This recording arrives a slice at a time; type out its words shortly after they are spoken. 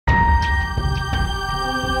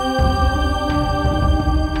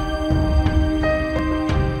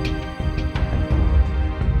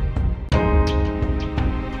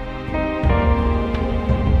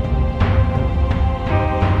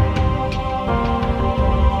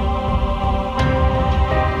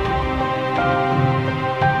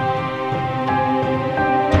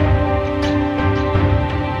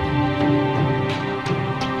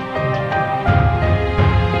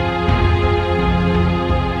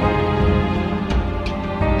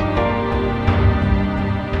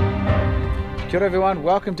Kia ora everyone,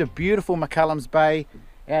 welcome to beautiful McCullum's Bay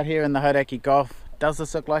out here in the Hauraki Gulf. Does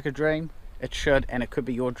this look like a dream? It should, and it could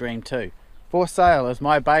be your dream too. For sale is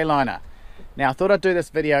my Bayliner. Now I thought I'd do this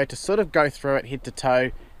video to sort of go through it head to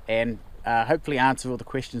toe and hopefully answer all the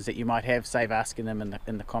questions that you might have, save asking them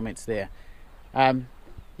in the comments there.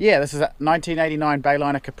 Yeah, this is a 1989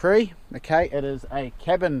 Bayliner Capri. Okay, it is a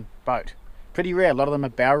cabin boat. Pretty rare, a lot of them are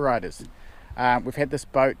bow riders. We've had this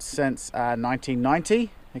boat since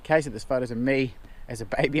 1990. Okay, so there's photos of me as a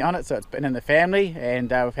baby on it, so it's been in the family,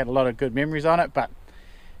 and we've had a lot of good memories on it. But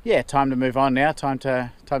yeah, time to move on now. Time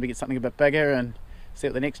to get something a bit bigger and see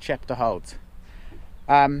what the next chapter holds.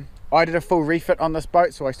 I did a full refit on this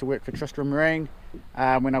boat, so I used to work for Tristram Marine.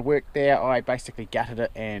 When I worked there, I basically gutted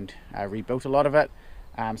it and rebuilt a lot of it.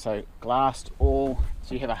 So glassed all,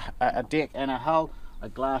 so you have a deck and a hull. I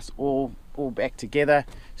glassed all back together,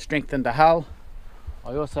 strengthened the hull.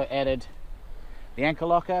 I also added the anchor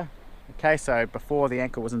locker. Okay, so before the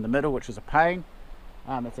anchor was in the middle, which was a pain.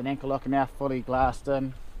 It's an anchor locker now, fully glassed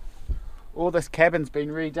in. All this cabin's been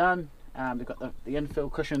redone. They've got the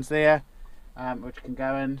infill cushions there, which can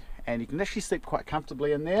go in, and you can actually sleep quite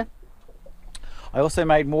comfortably in there. I also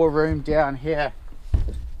made more room down here,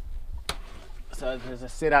 so there's a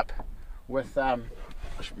setup with I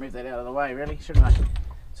should move that out of the way really, shouldn't I?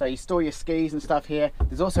 So you store your skis and stuff here.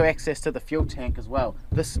 There's also access to the fuel tank as well.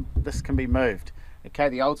 This can be moved. Okay,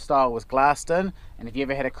 the old style was glassed in, and if you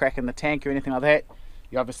ever had a crack in the tank or anything like that,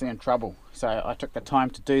 you're obviously in trouble. So I took the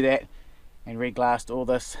time to do that and re-glassed all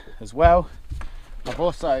this as well. I've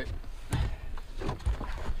also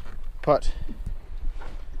put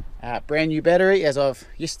a brand new battery as of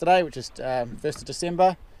yesterday, which is 1st of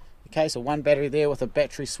December. Okay, so one battery there with a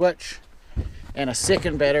battery switch, and a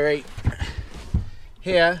second battery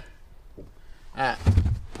here.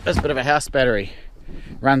 This bit of a house battery.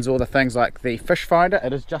 Runs all the things like the fish finder.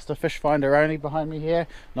 It is just a fish finder only behind me here,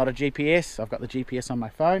 not a GPS. I've got the GPS on my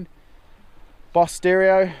phone. Boss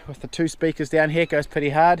stereo with the 2 speakers down here, goes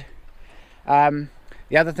pretty hard. The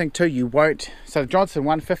other thing too, you won't, so Johnson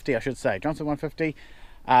 150 I should say, Johnson 150.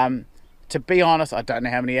 To be honest, I don't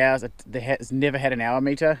know how many hours, it has never had an hour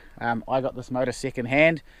meter. I got this motor second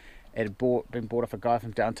hand. It had been bought off a guy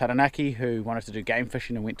from down Taranaki who wanted to do game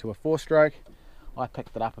fishing and went to a 4-stroke. I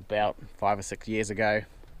picked it up about 5 or 6 years ago.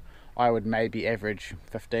 I would maybe average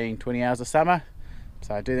 15-20 hours a summer,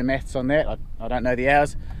 so I do the maths on that. I don't know the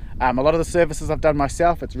hours. A lot of the services I've done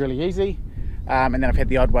myself, it's really easy, and then I've had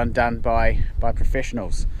the odd one done by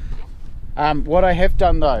professionals. What I have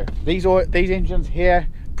done though, these engines here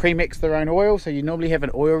pre-mix their own oil, so you normally have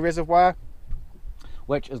an oil reservoir,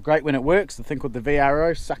 which is great when it works. The thing called the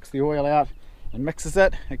VRO sucks the oil out and mixes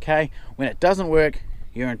it. Okay, when it doesn't work,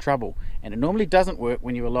 you're in trouble, and it normally doesn't work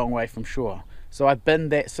when you're a long way from shore. So I bin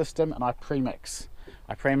that system and I premix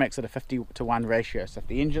at a 50-to-1 ratio, so if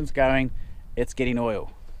the engine's going, it's getting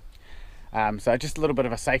oil. So just a little bit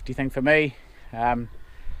of a safety thing for me.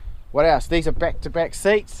 What else? These are back-to-back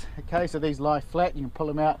seats. Okay, so these lie flat, you can pull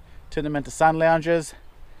them out, turn them into sun lounges.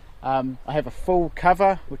 I have a full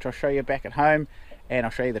cover, which I'll show you back at home, and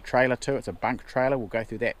I'll show you the trailer too. It's a bunk trailer. We'll go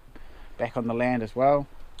through that back on the land as well.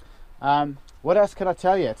 What else can I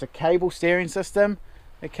tell you? It's a cable steering system.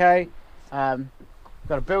 Okay, got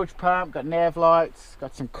a bilge pump, got nav lights,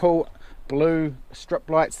 got some cool blue strip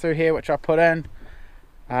lights through here which I put in,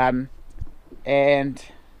 and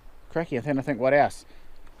cracky, I'm trying to think what else.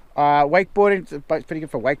 Wakeboarding, the boat's pretty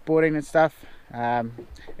good for wakeboarding and stuff.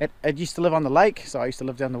 It used to live on the lake, so I used to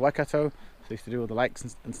live down the Waikato, so I used to do all the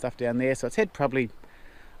lakes and stuff down there, so it's had probably,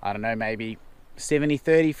 I don't know, maybe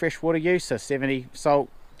 70-30 freshwater use, so 70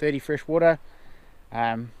 salt, 30 fresh water.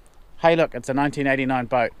 Hey look, it's a 1989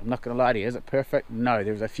 boat. I'm not going to lie to you. Is it perfect? No,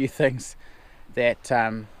 there's a few things that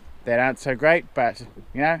aren't so great, but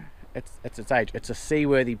you know, it's its age. It's a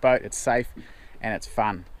seaworthy boat. It's safe and it's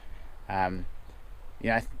fun. You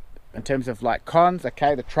know, in terms of like cons,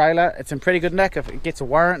 okay, the trailer, it's in pretty good nick. If it gets a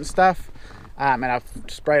warrant and stuff, and I've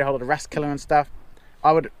sprayed a whole lot of rust killer and stuff,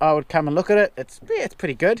 I would come and look at it. It's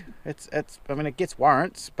pretty good. I mean, it gets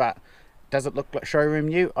warrants, but does it look like showroom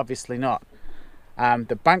new? Obviously not.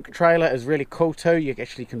 The bunk trailer is really cool too. You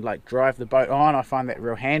actually can like drive the boat on. I find that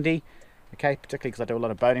real handy. Okay, particularly because I do a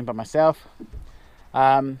lot of boating by myself.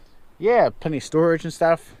 Yeah, plenty of storage and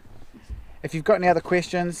stuff. If you've got any other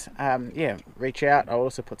questions, yeah, reach out. I'll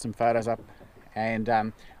also put some photos up. And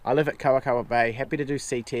I live at Kawakawa Bay. Happy to do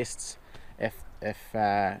sea tests if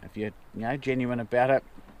you're genuine about it.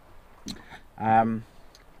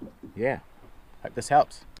 Yeah, hope this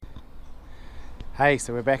helps. Hey,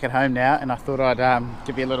 so we're back at home now, and I thought I'd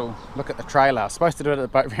give you a little look at the trailer. I was supposed to do it at the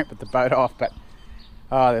boat ramp with the boat off, but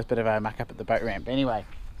oh, there's a bit of a muck up at the boat ramp. Anyway,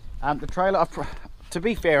 The trailer, to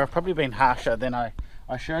be fair, I've probably been harsher than I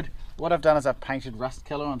should. What I've done is I've painted rust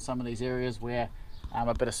killer on some of these areas where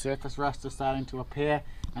a bit of surface rust is starting to appear,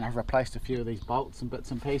 and I've replaced a few of these bolts and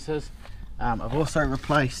bits and pieces. I've also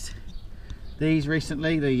replaced these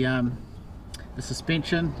recently, the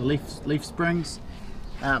suspension, the leaf springs.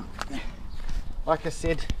 Like I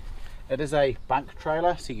said, it is a bunk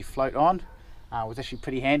trailer, so you float on. It was actually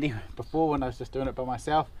pretty handy before when I was just doing it by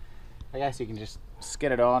myself. I guess you can just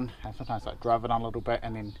skid it on and sometimes like drive it on a little bit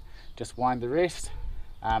and then just wind the rest.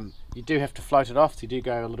 You do have to float it off, so you do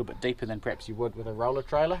go a little bit deeper than perhaps you would with a roller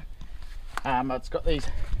trailer. It's got these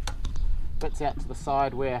bits out to the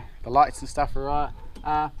side where the lights and stuff are.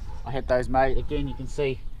 I had those made. Again, you can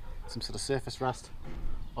see some sort of surface rust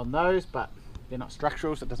on those, but they're not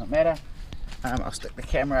structural, so it doesn't matter. I'll stick the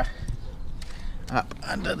camera up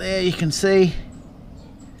under there, you can see,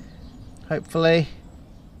 hopefully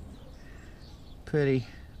pretty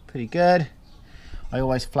good. I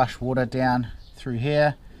always flush water down through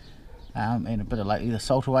here, and a bit of like either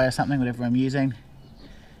salt away or something, whatever I'm using.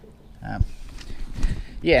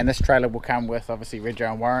 Yeah, and this trailer will come with obviously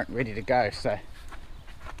rego and warrant ready to go. So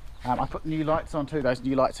I put new lights on too. Those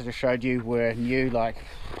new lights I just showed you were new like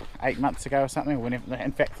 8 months ago or something, or whenever,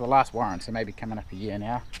 in fact for the last warrant, so maybe coming up a year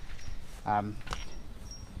now.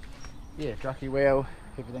 Yeah, jockey wheel,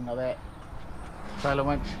 everything like that. Trailer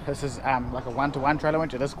winch, this is like a 1-to-1 trailer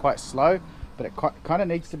winch. It is quite slow, but it kind of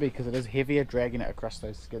needs to be because it is heavier dragging it across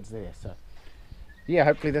those skids there. So yeah,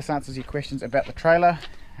 hopefully this answers your questions about the trailer.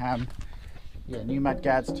 Yeah, new mud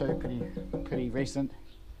guards too, pretty recent,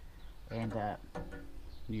 and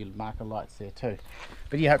new marker lights there too.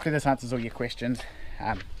 But yeah, hopefully this answers all your questions.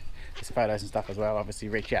 There's photos and stuff as well. Obviously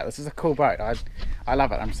reach out. This is a cool boat. I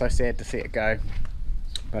love it. I'm so sad to see it go,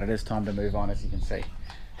 but it is time to move on, as you can see.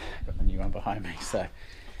 Got the new one behind me. So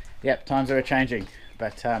yeah, times are changing,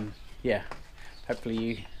 but yeah, hopefully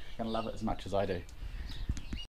you're gonna love it as much as I do.